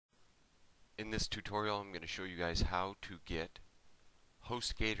In this tutorial I'm going to show you guys how to get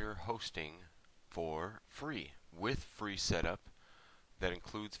Hostgator hosting for free with free setup that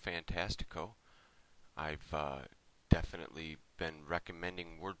includes Fantastico. I've definitely been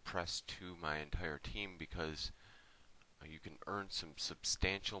recommending WordPress to my entire team because you can earn some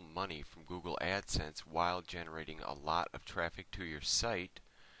substantial money from Google AdSense while generating a lot of traffic to your site.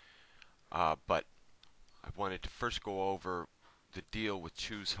 But I wanted to first go over the deal with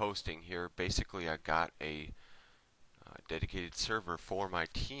Choose Hosting here. Basically, I got a dedicated server for my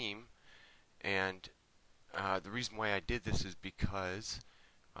team, and the reason why I did this is because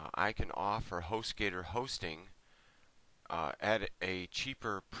I can offer HostGator hosting at a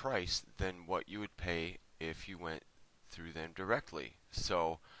cheaper price than what you would pay if you went through them directly.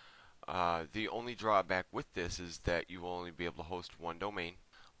 So the only drawback with this is that you will only be able to host one domain,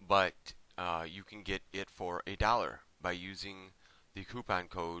 but you can get it for $1 by using the coupon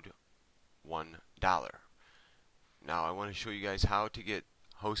code $1. Now I want to show you guys how to get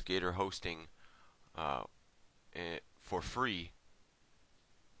HostGator hosting for free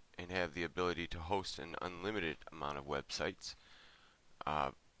and have the ability to host an unlimited amount of websites.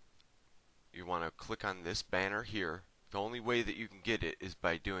 You want to click on this banner here. The only way that you can get it is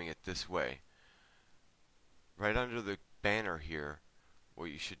by doing it this way. Right under the banner here,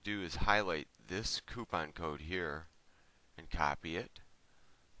 what you should do is highlight this coupon code here and copy it.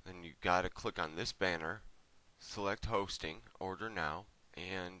 Then you got to click on this banner, select hosting, order now,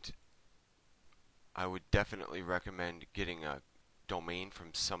 and I would definitely recommend getting a domain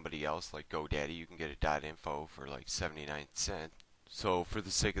from somebody else like GoDaddy. You can get a .info for like 79 cents. So for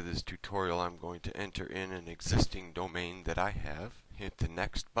the sake of this tutorial, I'm going to enter in an existing domain that I have, hit the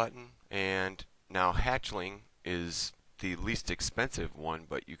next button, and now Hatchling is the least expensive one,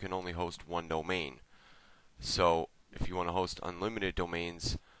 but you can only host one domain. So if you want to host unlimited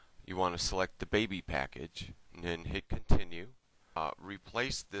domains, you want to select the baby package and then hit continue.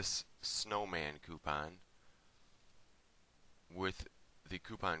 Replace this snowman coupon with the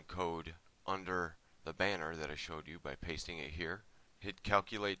coupon code under the banner that I showed you by pasting it here. Hit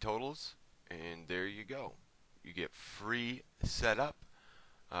calculate totals, and there you go. You get free setup,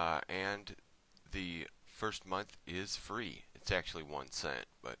 and the first month is free. It's actually 1 cent,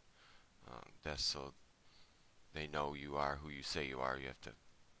 but that's so they know you are who you say you are. You have to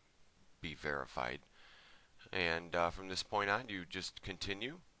be verified. And from this point on, you just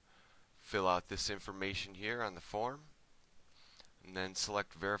continue. Fill out this information here on the form, and then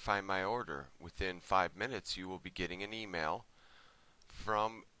select Verify My Order. Within 5 minutes, you will be getting an email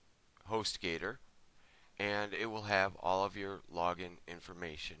from Hostgator, and it will have all of your login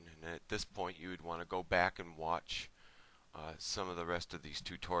information. And at this point, you would want to go back and watch some of the rest of these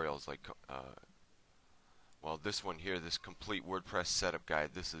tutorials, like well, this one here, this complete WordPress setup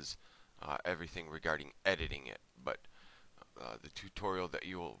guide. This is everything regarding editing it, but the tutorial that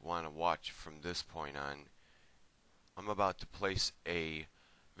you will want to watch from this point on, I'm about to place a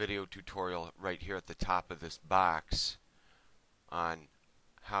video tutorial right here at the top of this box on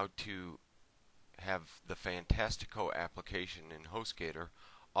how to have the Fantastico application in Hostgator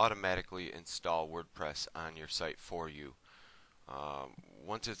automatically install WordPress on your site for you.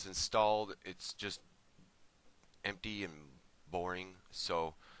 Once it's installed, it's just empty and boring,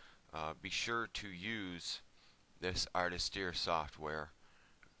 so be sure to use this Artisteer software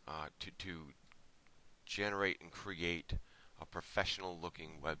to generate and create a professional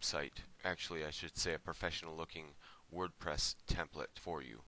looking website. Actually, I should say a professional looking WordPress template for you.